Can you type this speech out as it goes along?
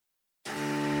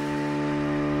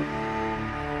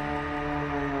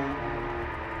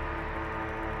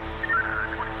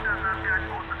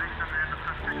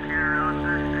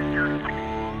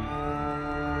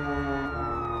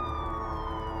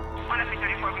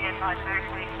be advised, very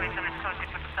police with an associate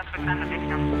with the suspect and the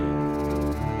victim.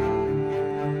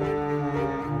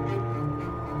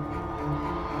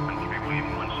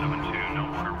 172, no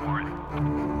order for it.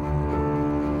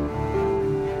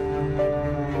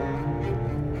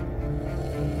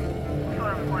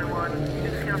 241,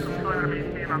 it's here from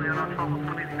 215 on the other 12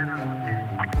 police minutes.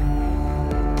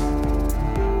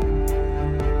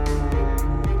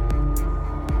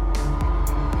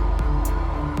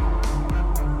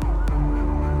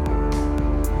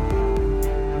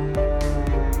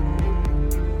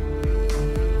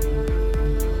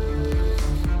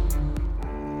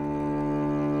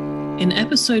 In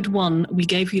episode 1, we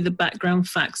gave you the background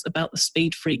facts about the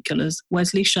speed freak killers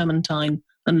Wesley Shermantine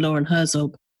and Lauren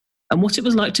Herzog, and what it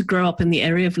was like to grow up in the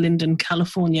area of Linden,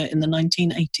 California in the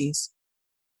 1980s.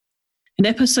 In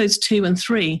episodes 2 and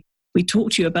 3, we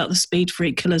talked to you about the speed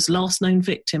freak killers' last known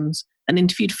victims and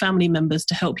interviewed family members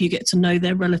to help you get to know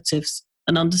their relatives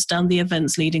and understand the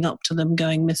events leading up to them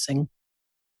going missing.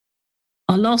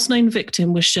 Our last known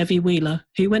victim was Chevy Wheeler,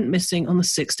 who went missing on the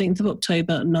 16th of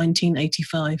October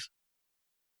 1985.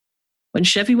 When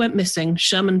Chevy went missing,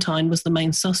 Shermantine was the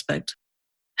main suspect.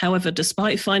 However,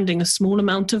 despite finding a small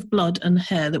amount of blood and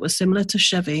hair that were similar to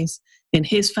Chevy's in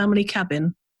his family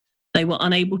cabin, they were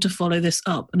unable to follow this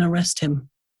up and arrest him.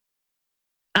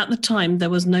 At the time, there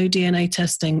was no DNA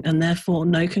testing and therefore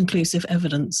no conclusive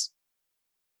evidence.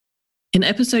 In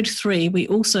episode 3, we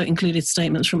also included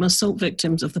statements from assault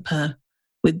victims of the pair,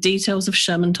 with details of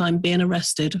Shermantine being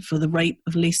arrested for the rape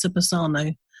of Lisa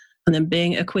Bassano and then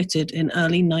being acquitted in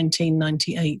early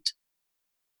 1998.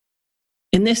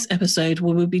 In this episode,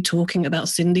 we will be talking about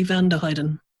Cyndi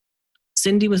Vanderheiden.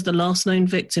 Cyndi was the last known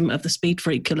victim of the speed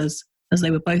freak killers, as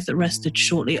they were both arrested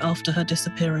shortly after her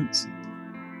disappearance.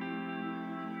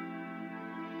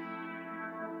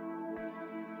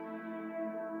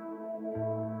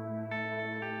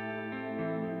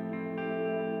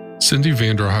 Cyndi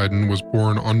Vanderheiden was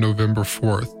born on November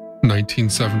 4th,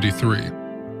 1973.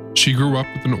 She grew up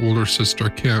with an older sister,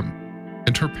 Kim,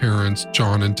 and her parents,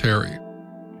 John and Terry,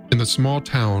 in the small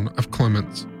town of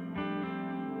Clements.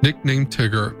 Nicknamed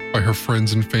Tigger by her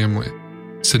friends and family,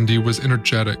 Cyndi was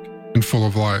energetic and full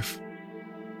of life.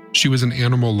 She was an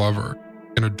animal lover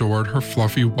and adored her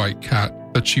fluffy white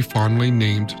cat that she fondly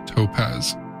named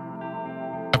Topaz.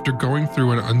 After going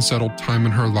through an unsettled time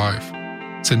in her life,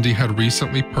 Cyndi had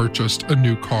recently purchased a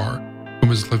new car and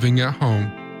was living at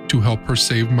home to help her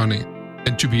save money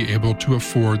and to be able to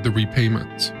afford the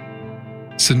repayments.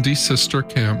 Cyndi's sister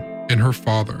Kim and her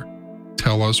father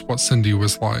tell us what Cyndi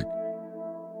was like.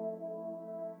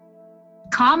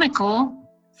 Comical,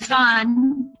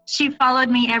 fun. She followed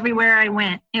me everywhere I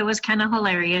went. It was kind of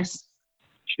hilarious.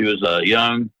 She was a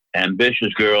young,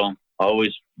 ambitious girl,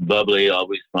 always bubbly,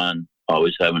 always fun,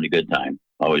 always having a good time,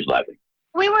 always laughing.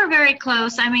 We were very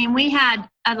close. I mean, we had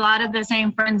a lot of the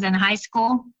same friends in high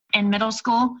school and middle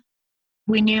school.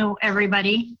 We knew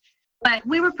everybody, but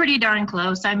we were pretty darn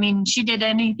close. I mean, she did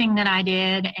anything that I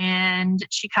did, and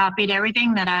she copied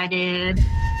everything that I did.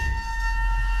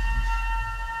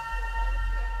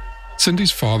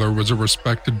 Cyndi's father was a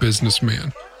respected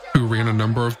businessman who ran a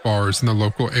number of bars in the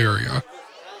local area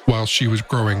while she was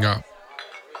growing up.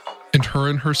 And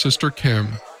her sister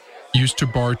Kim used to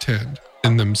bartend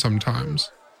in them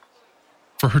sometimes.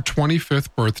 For her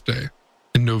 25th birthday,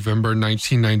 in November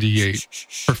 1998,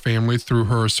 her family threw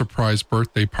her a surprise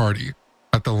birthday party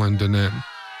at the Linden Inn,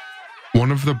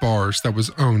 one of the bars that was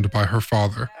owned by her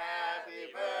father.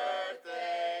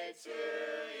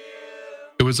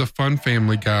 It was a fun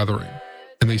family gathering,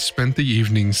 and they spent the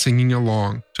evening singing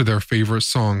along to their favorite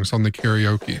songs on the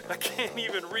karaoke. I can't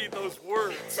even read those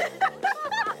words.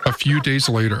 A few days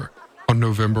later, on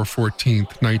November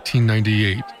 14th,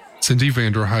 1998, Cyndi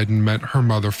Vanderheiden met her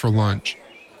mother for lunch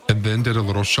and then did a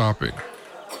little shopping.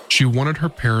 She wanted her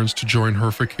parents to join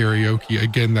her for karaoke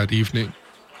again that evening,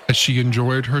 as she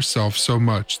enjoyed herself so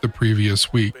much the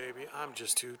previous week. Baby, I'm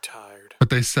just too tired. But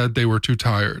they said they were too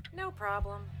tired. No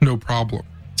problem. No problem,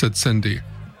 said Cyndi,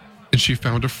 and she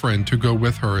found a friend to go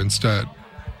with her instead.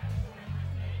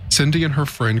 Cyndi and her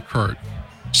friend Kurt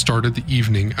started the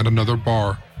evening at another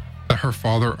bar that her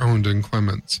father owned in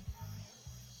Clements.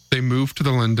 They moved to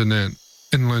the Linden Inn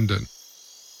in Linden,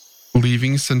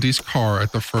 leaving Cyndi's car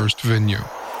at the first venue.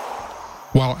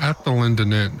 While at the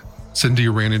Linden Inn,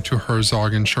 Cyndi ran into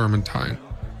Herzog and Shermantine.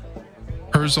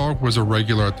 Herzog was a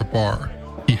regular at the bar.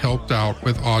 He helped out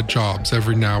with odd jobs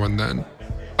every now and then,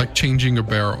 like changing a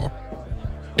barrel.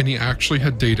 And he actually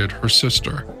had dated her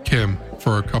sister, Kim,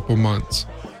 for a couple months.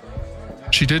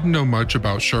 She didn't know much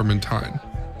about Shermantine,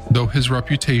 though his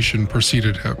reputation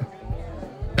preceded him.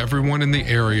 Everyone in the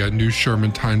area knew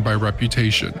Shermantine by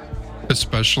reputation,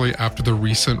 especially after the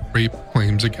recent rape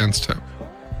claims against him.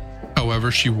 However,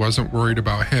 she wasn't worried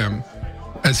about him,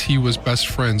 as he was best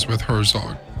friends with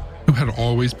Herzog, who had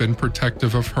always been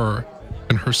protective of her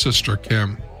and her sister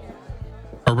Kim.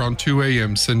 Around 2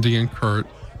 a.m., Cyndi and Kurt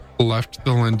left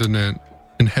the Linden Inn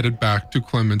and headed back to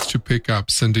Clements to pick up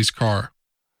Cyndi's car.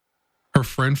 Her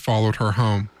friend followed her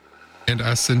home, and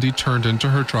as Cyndi turned into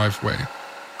her driveway,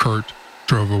 Kurt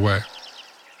drove away.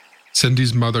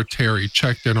 Cyndi's mother, Terry,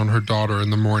 checked in on her daughter in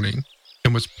the morning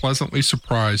and was pleasantly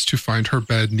surprised to find her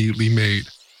bed neatly made.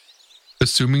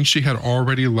 Assuming she had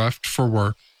already left for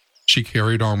work, she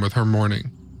carried on with her morning.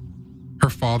 Her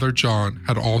father, John,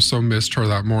 had also missed her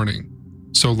that morning,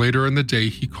 so later in the day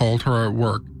he called her at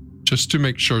work just to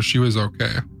make sure she was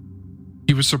okay.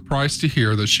 He was surprised to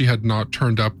hear that she had not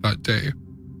turned up that day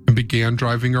and began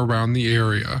driving around the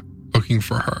area looking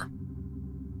for her.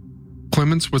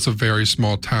 Clements was a very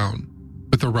small town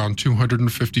with around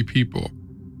 250 people,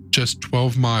 just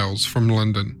 12 miles from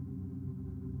Linden.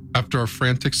 After a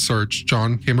frantic search,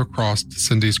 John came across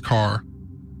Cyndi's car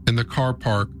in the car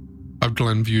park of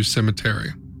Glenview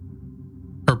Cemetery.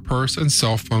 Her purse and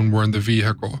cell phone were in the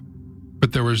vehicle,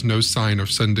 but there was no sign of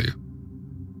Cyndi.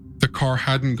 The car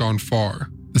hadn't gone far.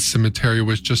 The cemetery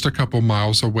was just a couple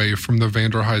miles away from the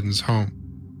Vanderheiden's home.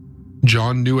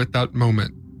 John knew at that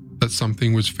moment that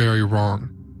something was very wrong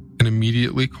and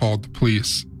immediately called the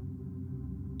police.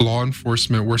 Law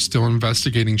enforcement were still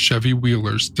investigating Chevy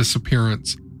Wheeler's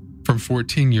disappearance from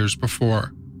 14 years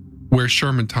before, where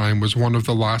Shermantine was one of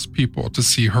the last people to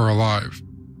see her alive.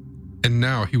 And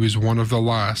now he was one of the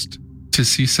last to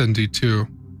see Cyndi too.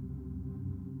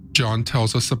 John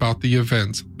tells us about the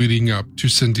events leading up to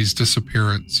Cyndi's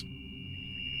disappearance.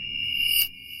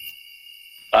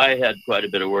 I had quite a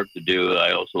bit of work to do.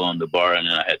 I also owned a bar, and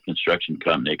then I had construction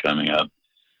company coming up.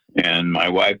 And my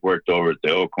wife worked over at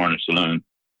the Old Corner Saloon,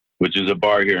 which is a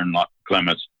bar here in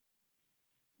Clements.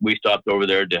 We stopped over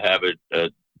there to have a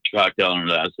cocktail and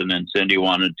us, and then Cyndi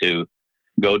wanted to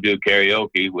go do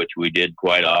karaoke, which we did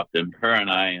quite often. Her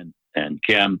and I and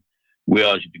Kim, we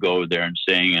always used to go over there and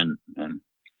sing and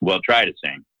try to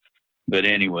sing. But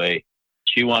anyway,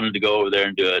 she wanted to go over there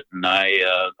and do it, and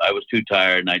I was too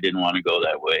tired, and I didn't want to go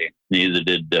that way. Neither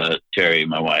did Terry,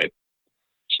 my wife.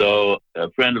 So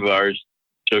a friend of ours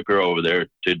took her over there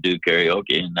to do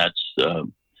karaoke, and that's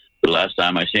the last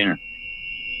time I seen her.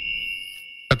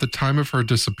 At the time of her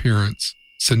disappearance,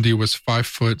 Cyndi was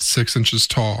 5'6"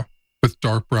 tall, with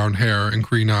dark brown hair and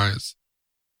green eyes,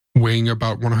 weighing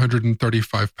about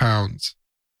 135 pounds.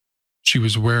 She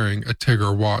was wearing a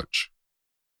Tigger watch.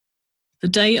 The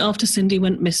day after Cyndi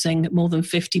went missing, more than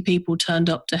 50 people turned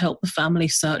up to help the family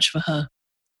search for her.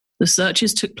 The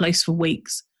searches took place for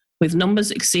weeks, with numbers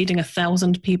exceeding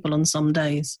 1,000 people on some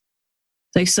days.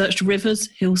 They searched rivers,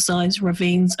 hillsides,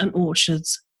 ravines, and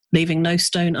orchards, leaving no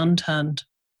stone unturned.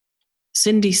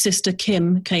 Cyndi's sister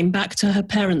Kim came back to her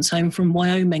parents' home from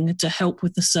Wyoming to help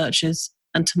with the searches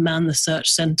and to man the search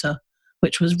center,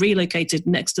 which was relocated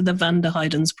next to the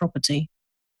Vanderheiden's property.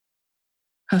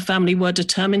 Her family were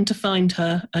determined to find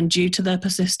her, and due to their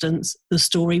persistence, the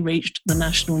story reached the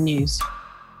national news.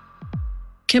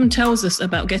 Kim tells us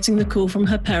about getting the call from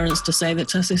her parents to say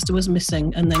that her sister was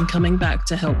missing and then coming back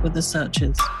to help with the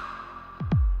searches.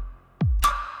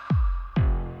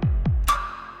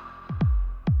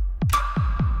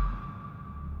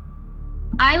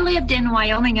 I lived in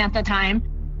Wyoming at the time,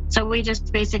 so we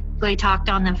just basically talked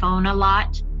on the phone a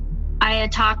lot. I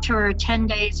had talked to her 10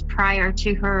 days prior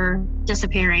to her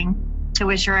disappearing to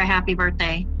wish her a happy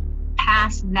birthday.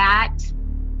 Past that,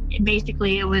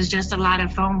 basically it was just a lot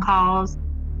of phone calls.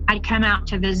 I'd come out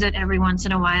to visit every once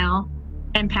in a while,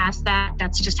 and past that,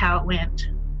 that's just how it went.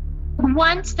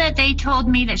 Once that they told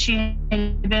me that she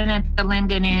had been at the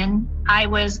Linden Inn, I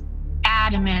was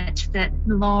adamant that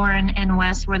Lauren and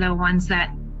Wes were the ones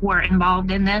that were involved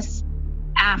in this.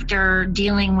 After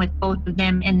dealing with both of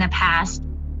them in the past,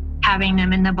 having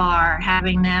them in the bar,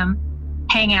 having them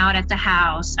hang out at the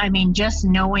house, I mean, just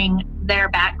knowing their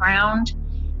background.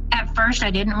 At first,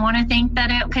 I didn't want to think that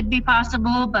it could be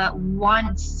possible, but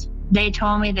once they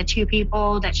told me the two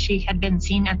people that she had been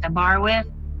seen at the bar with,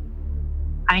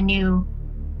 I knew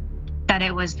that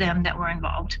it was them that were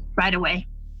involved right away.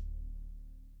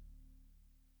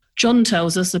 John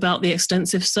tells us about the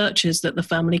extensive searches that the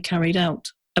family carried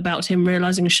out, about him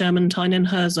realizing Shermantine and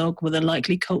Herzog were the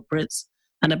likely culprits,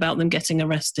 and about them getting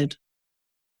arrested.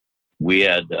 We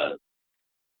had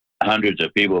hundreds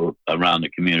of people around the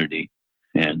community,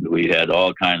 and we had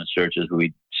all kinds of searches.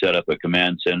 We set up a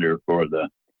command center for the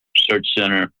search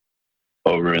center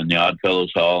over in the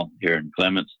Oddfellows Hall here in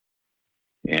Clements.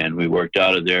 And we worked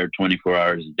out of there 24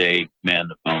 hours a day, manned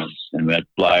the phones, and we had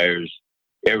flyers,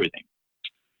 everything.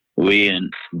 We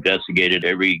investigated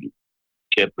every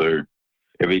tip or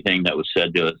everything that was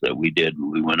said to us that we did.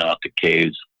 We went out to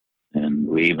caves, and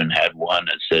we even had one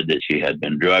that said that she had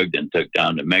been drugged and took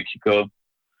down to Mexico,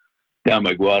 down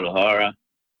by Guadalajara.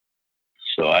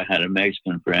 So I had a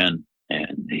Mexican friend,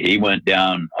 and he went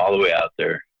down all the way out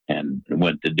there and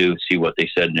went to see what they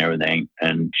said and everything.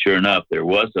 And sure enough, there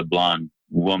was a blonde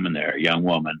woman there, a young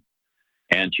woman,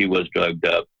 and she was drugged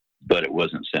up, but it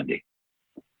wasn't Cyndi.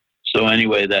 So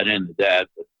anyway, that ended that.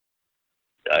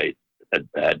 I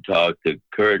had talked to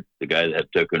Kurt, the guy that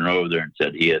took her over there, and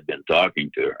said he had been talking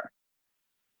to her.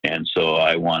 And so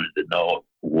I wanted to know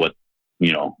what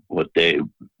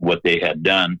they had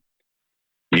done,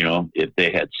 if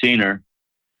they had seen her.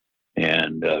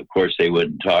 And of course they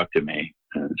wouldn't talk to me.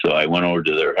 And so I went over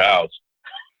to their house,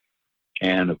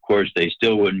 and of course they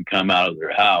still wouldn't come out of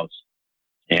their house.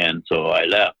 And so I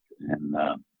left, and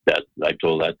I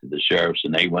told that to the sheriffs,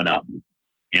 and they went out and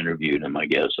interviewed him, I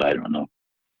guess. I don't know.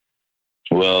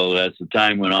 Well, as the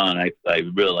time went on, I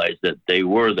realized that they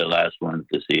were the last ones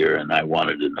to see her, and I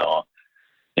wanted to know.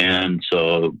 And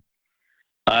so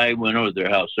I went over to their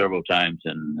house several times,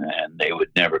 and they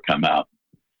would never come out.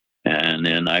 And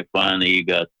then I finally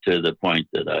got to the point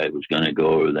that I was going to go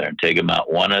over there and take them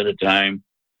out one at a time.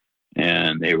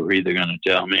 And they were either going to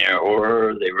tell me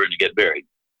or they were going to get buried.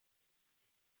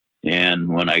 And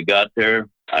when I got there,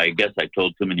 I guess I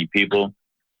told too many people,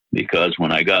 because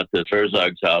when I got to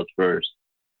Herzog's house first,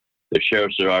 the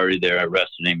sheriffs are already there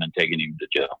arresting him and taking him to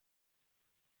jail,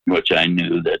 which I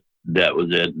knew that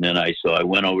was it. And then I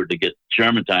went over to get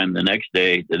Sherman the next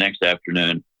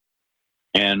afternoon,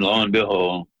 and lo and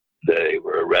behold, they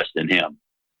were arresting him.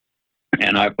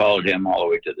 And I followed him all the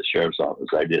way to the sheriff's office.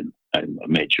 I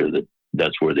made sure that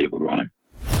that's where they were going.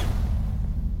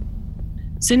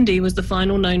 Cyndi was the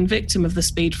final known victim of the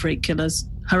Speed Freak killers.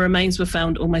 Her remains were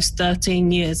found almost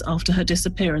 13 years after her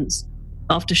disappearance,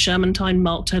 after Sherman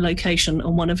marked her location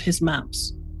on one of his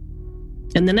maps.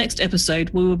 In the next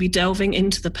episode, we will be delving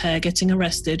into the pair getting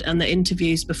arrested and the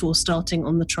interviews before starting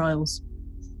on the trials.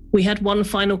 We had one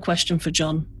final question for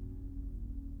John.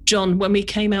 John, when we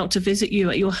came out to visit you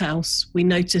at your house, we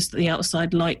noticed that the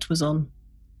outside light was on.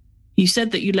 You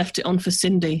said that you left it on for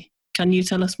Cyndi. Can you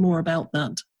tell us more about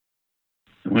that?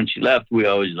 When she left, we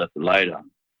always left the light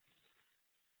on.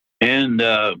 And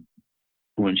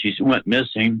when she went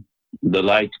missing, the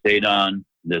light stayed on.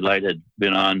 The light had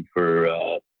been on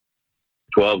for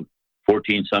 12,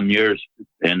 14 some years,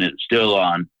 and it's still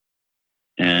on.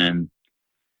 And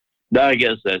I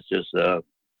guess that's just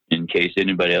in case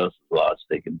anybody else is lost,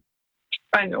 they can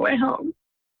find their way home.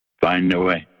 Find their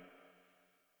way.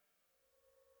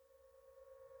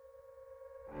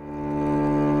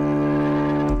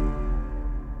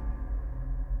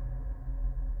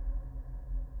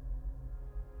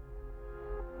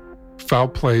 Foul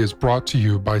Play is brought to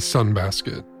you by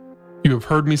Sunbasket. You have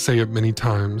heard me say it many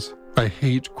times, I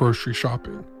hate grocery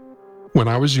shopping. When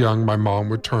I was young, my mom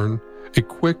would turn a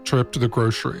quick trip to the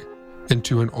grocery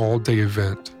into an all-day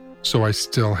event, so I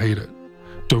still hate it.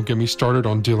 Don't get me started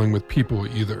on dealing with people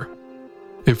either.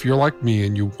 If you're like me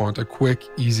and you want a quick,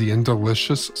 easy, and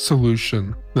delicious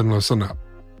solution, then listen up.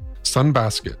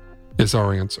 Sunbasket is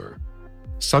our answer.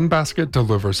 Sunbasket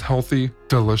delivers healthy,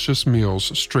 delicious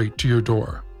meals straight to your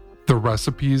door. The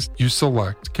recipes you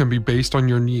select can be based on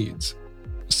your needs.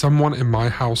 Someone in my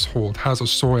household has a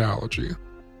soy allergy,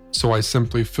 so I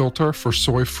simply filter for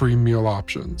soy-free meal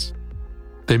options.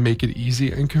 They make it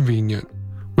easy and convenient,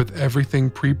 with everything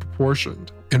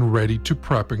pre-proportioned and ready to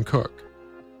prep and cook.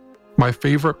 My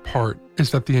favorite part is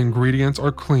that the ingredients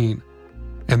are clean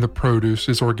and the produce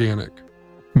is organic.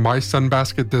 My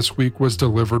Sunbasket this week was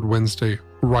delivered Wednesday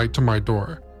right to my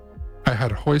door. I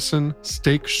had hoisin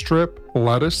steak strip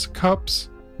lettuce cups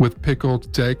with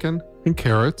pickled daikon and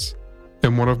carrots,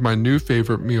 and one of my new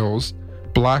favorite meals,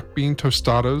 black bean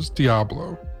tostados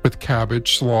Diablo with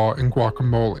cabbage, slaw, and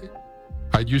guacamole.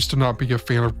 I used to not be a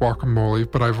fan of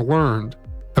guacamole, but I've learned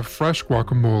that fresh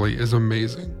guacamole is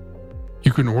amazing.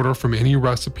 You can order from any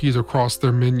recipes across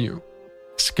their menu,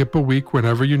 skip a week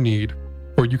whenever you need,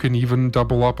 or you can even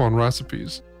double up on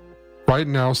recipes. Right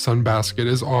now, Sunbasket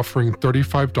is offering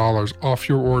 $35 off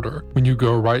your order when you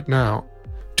go right now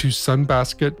to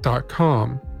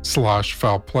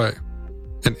sunbasket.com/foulplay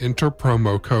and enter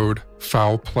promo code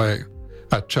foulplay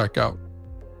at checkout.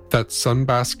 That's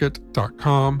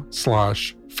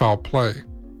sunbasket.com/foulplay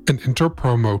and enter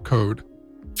promo code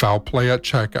foulplay at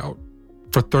checkout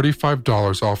for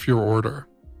 $35 off your order.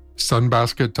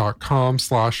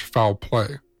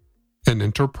 Sunbasket.com/foulplay and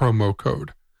enter promo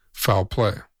code Foul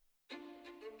Play.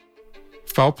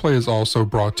 Foul Play is also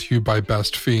brought to you by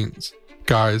Best Fiends.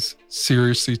 Guys,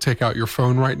 seriously take out your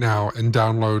phone right now and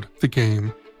download the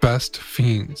game Best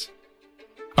Fiends.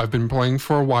 I've been playing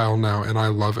for a while now and I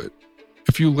love it.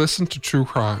 If you listen to true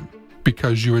crime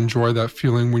because you enjoy that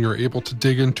feeling when you're able to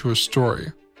dig into a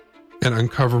story and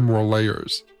uncover more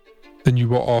layers, then you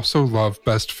will also love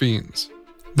Best Fiends.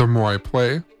 The more I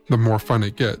play, the more fun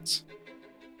it gets.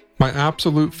 My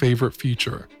absolute favorite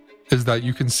feature is that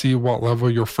you can see what level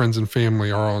your friends and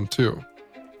family are on too.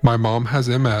 My mom has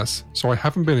MS, so I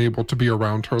haven't been able to be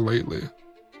around her lately.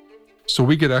 So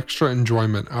we get extra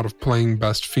enjoyment out of playing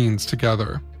Best Fiends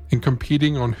together and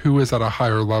competing on who is at a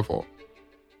higher level.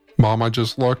 Mom, I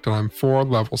just looked and I'm 4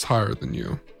 levels higher than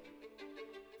you.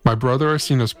 My brother has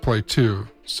seen us play too,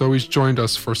 so he's joined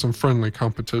us for some friendly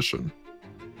competition.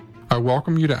 I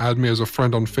welcome you to add me as a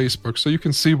friend on Facebook so you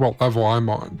can see what level I'm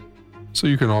on, so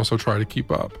you can also try to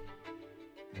keep up.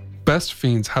 Best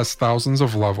Fiends has thousands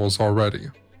of levels already,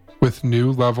 with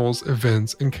new levels,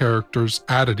 events, and characters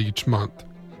added each month.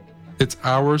 It's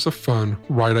hours of fun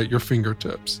right at your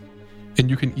fingertips, and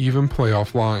you can even play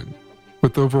offline.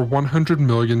 With over 100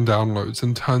 million downloads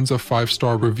and tons of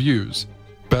 5-star reviews,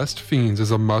 Best Fiends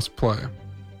is a must-play.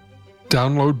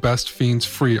 Download Best Fiends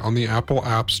free on the Apple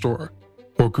App Store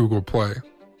or Google Play.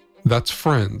 That's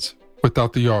friends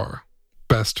without the R.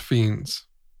 Best Fiends.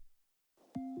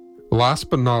 Last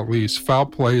but not least, Foul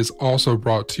Play is also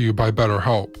brought to you by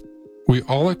BetterHelp. We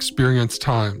all experience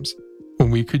times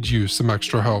when we could use some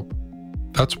extra help.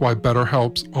 That's why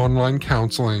BetterHelp's online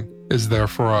counseling is there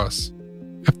for us.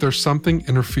 If there's something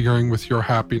interfering with your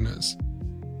happiness,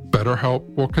 BetterHelp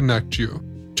will connect you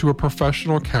to a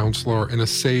professional counselor in a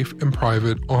safe and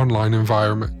private online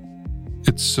environment.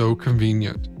 It's so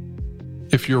convenient.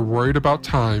 If you're worried about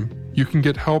time, you can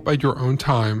get help at your own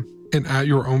time and at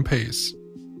your own pace.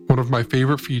 One of my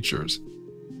favorite features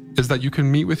is that you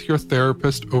can meet with your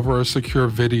therapist over a secure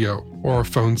video or a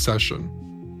phone session,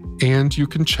 and you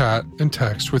can chat and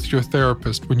text with your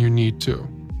therapist when you need to.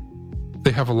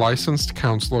 They have licensed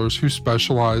counselors who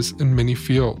specialize in many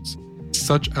fields,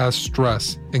 such as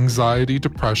stress, anxiety,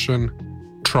 depression,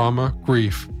 trauma,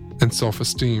 grief, and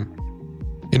self-esteem.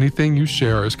 Anything you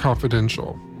share is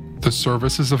confidential. The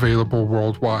service is available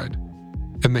worldwide,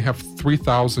 and they have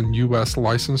 3,000 U.S.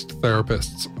 licensed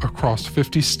therapists across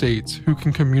 50 states who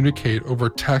can communicate over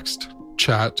text,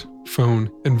 chat,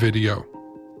 phone, and video.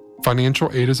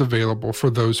 Financial aid is available for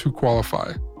those who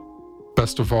qualify.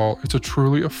 Best of all, it's a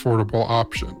truly affordable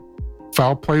option.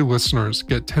 Foul Play listeners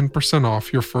get 10%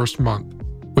 off your first month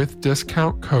with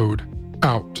discount code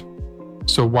OUT.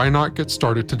 So why not get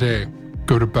started today?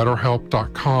 Go to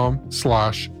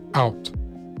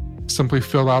betterhelp.com/out. Simply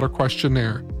fill out a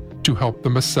questionnaire to help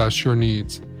them assess your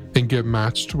needs and get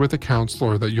matched with a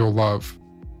counselor that you'll love.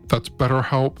 That's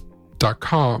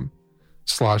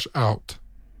betterhelp.com/out.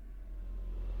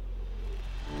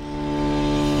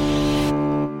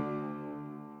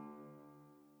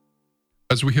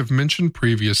 As we have mentioned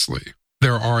previously,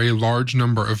 there are a large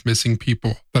number of missing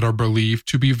people that are believed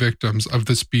to be victims of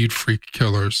the speed freak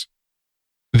killers.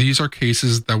 These are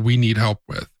cases that we need help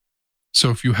with.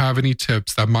 So if you have any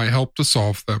tips that might help to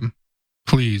solve them,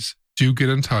 please do get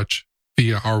in touch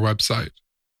via our website.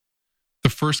 The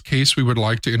first case we would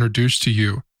like to introduce to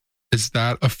you is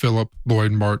that of Phillip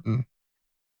Lloyd Martin.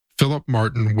 Phillip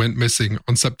Martin went missing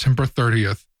on September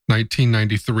 30th,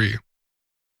 1993.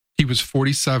 He was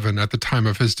 47 at the time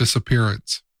of his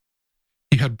disappearance.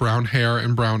 He had brown hair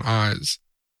and brown eyes,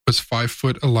 was 5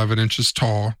 foot 11 inches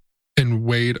tall, and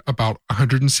weighed about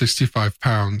 165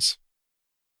 pounds.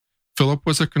 Phillip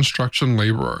was a construction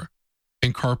laborer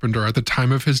and carpenter at the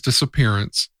time of his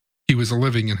disappearance. He was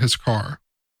living in his car.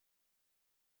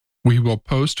 We will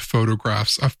post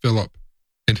photographs of Phillip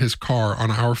and his car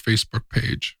on our Facebook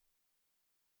page.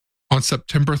 On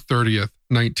September 30th,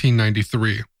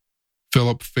 1993,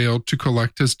 Phillip failed to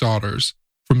collect his daughters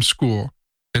from school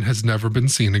and has never been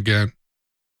seen again.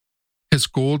 His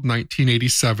gold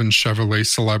 1987 Chevrolet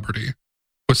Celebrity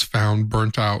was found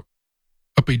burnt out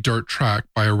up a dirt track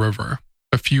by a river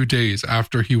a few days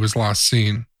after he was last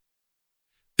seen.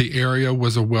 The area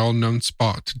was a well-known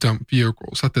spot to dump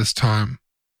vehicles at this time.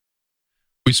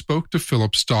 We spoke to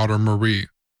Phillip's daughter Marie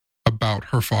about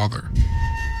her father.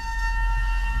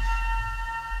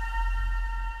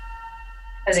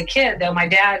 As a kid, though, my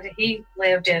dad, he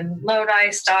lived in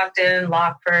Lodi, Stockton,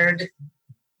 Lockford,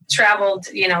 traveled,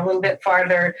 a little bit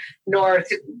farther north.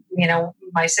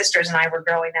 My sisters and I were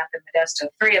growing up in Modesto,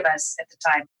 3 of us at the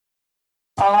time.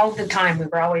 All the time, we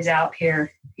were always out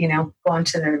here, going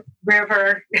to the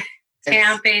river,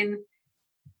 camping,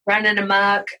 running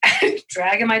amok,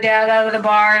 dragging my dad out of the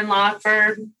bar in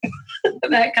Lockford,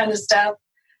 that kind of stuff.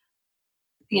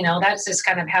 You know, that's just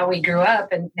kind of how we grew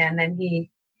up. And then he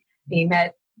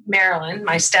met Marilyn,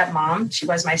 my stepmom. She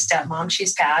was my stepmom.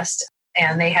 She's passed.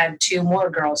 And they had 2 more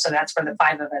girls. So that's where the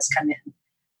 5 of us come in.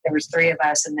 There was 3 of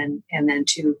us and then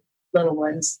 2 little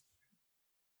ones.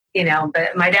 You know,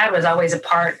 but my dad was always a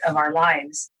part of our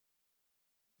lives.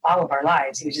 All of our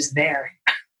lives. He was just there.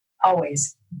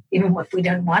 Always. Even if we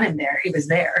didn't want him there, he was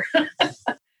there.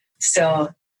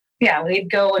 So, yeah,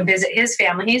 we'd go and visit his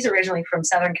family. He's originally from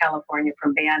Southern California,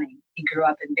 from Banning. He grew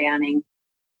up in Banning.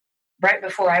 Right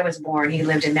before I was born, he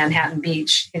lived in Manhattan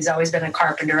Beach. He's always been a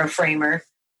carpenter, a framer.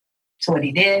 So what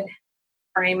he did,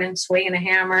 framing, swinging a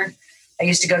hammer. I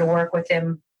used to go to work with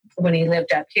him when he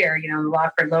lived up here, you know, in the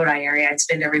Lockford, Lodi area. I'd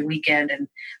spend every weekend and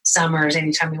summers,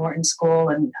 anytime we weren't in school,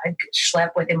 and I'd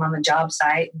schlep with him on the job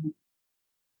site and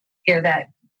hear that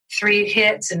 3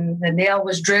 hits and the nail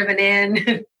was driven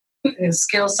in. His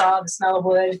skill saw, the smell of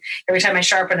wood. Every time I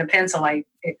sharpen a pencil,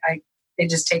 it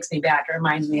just takes me back. It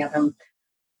reminds me of him.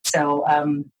 So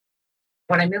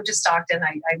when I moved to Stockton,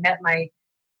 I met my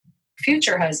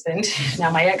future husband, now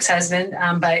my ex-husband,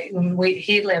 but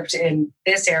he lived in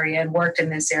this area and worked in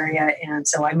this area. And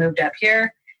so I moved up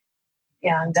here,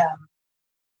 and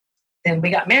then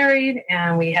we got married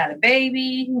and we had a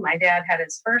baby. My dad had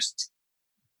his first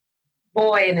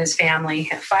boy in his family,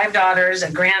 had 5 daughters,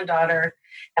 a granddaughter,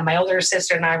 and my older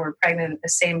sister and I were pregnant at the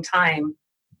same time.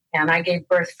 And I gave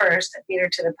birth first. I beat her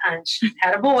to the punch,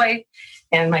 had a boy.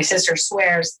 And my sister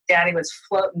swears Daddy was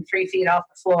floating 3 feet off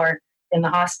the floor in the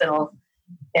hospital.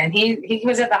 And he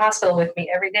was at the hospital with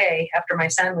me every day after my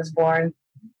son was born.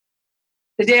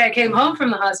 The day I came home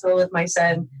from the hospital with my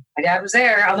son, my dad was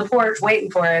there on the porch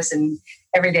waiting for us. And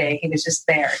every day he was just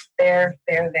there.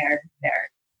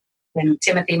 When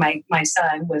Timothy, my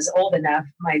son, was old enough,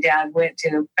 my dad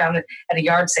found at a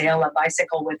yard sale a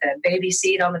bicycle with a baby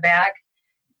seat on the back.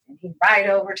 And he'd ride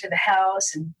over to the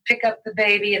house and pick up the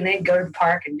baby, and they'd go to the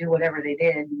park and do whatever they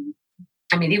did.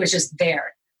 I mean, he was just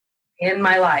there in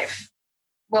my life.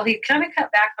 Well, he kind of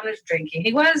cut back on his drinking.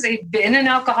 He'd been an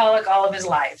alcoholic all of his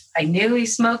life. I knew he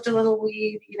smoked a little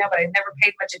weed, you know, but I never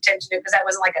paid much attention to it because that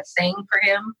wasn't like a thing for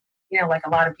him. You know, like a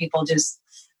lot of people just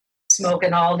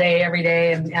smoking all day, every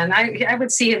day. And I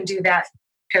would see him do that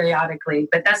periodically,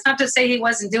 but that's not to say he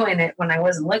wasn't doing it when I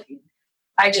wasn't looking.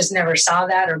 I just never saw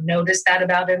that or noticed that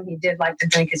about him. He did like to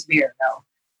drink his beer, though.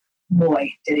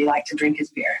 Boy, did he like to drink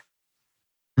his beer.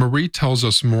 Marie tells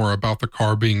us more about the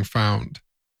car being found.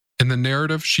 In the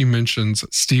narrative, she mentions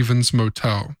Stevens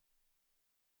Motel.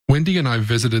 Wendy and I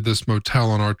visited this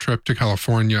motel on our trip to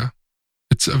California.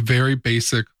 It's a very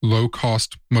basic,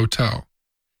 low-cost motel,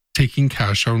 taking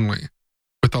cash only,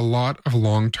 with a lot of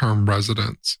long-term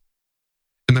residents.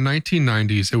 In the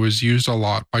 1990s, it was used a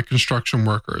lot by construction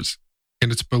workers,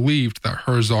 and it's believed that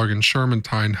Herzog and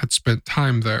Shermantine had spent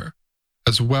time there,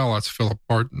 as well as Phillip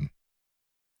Barton.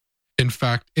 In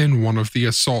fact, in one of the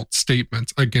assault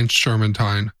statements against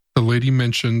Shermantine, the lady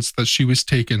mentions that she was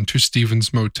taken to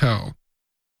Stevens Motel.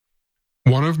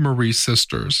 One of Marie's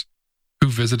sisters, who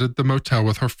visited the motel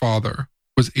with her father,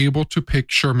 was able to pick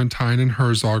Shermantine and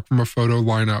Herzog from a photo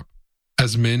lineup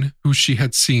as men who she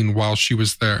had seen while she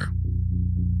was there.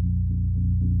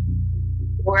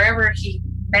 Wherever he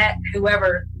met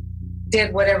whoever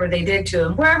did whatever they did to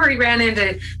him, wherever he ran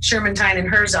into Shermantine and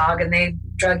Herzog and they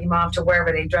drug him off to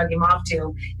wherever they drug him off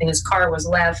to, and his car was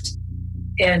left.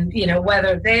 And, you know,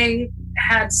 whether they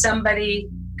had somebody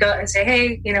go and say,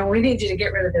 hey, you know, we need you to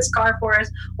get rid of this car for us,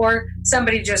 or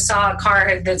somebody just saw a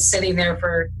car that's sitting there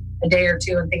for a day or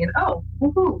two and thinking, oh,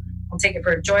 woohoo, I'll take it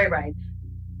for a joyride.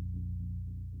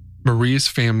 Marie's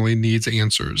family needs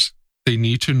answers. They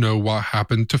need to know what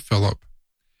happened to Phillip.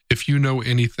 If you know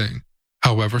anything,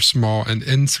 however small and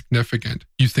insignificant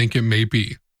you think it may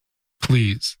be,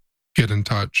 please get in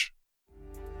touch.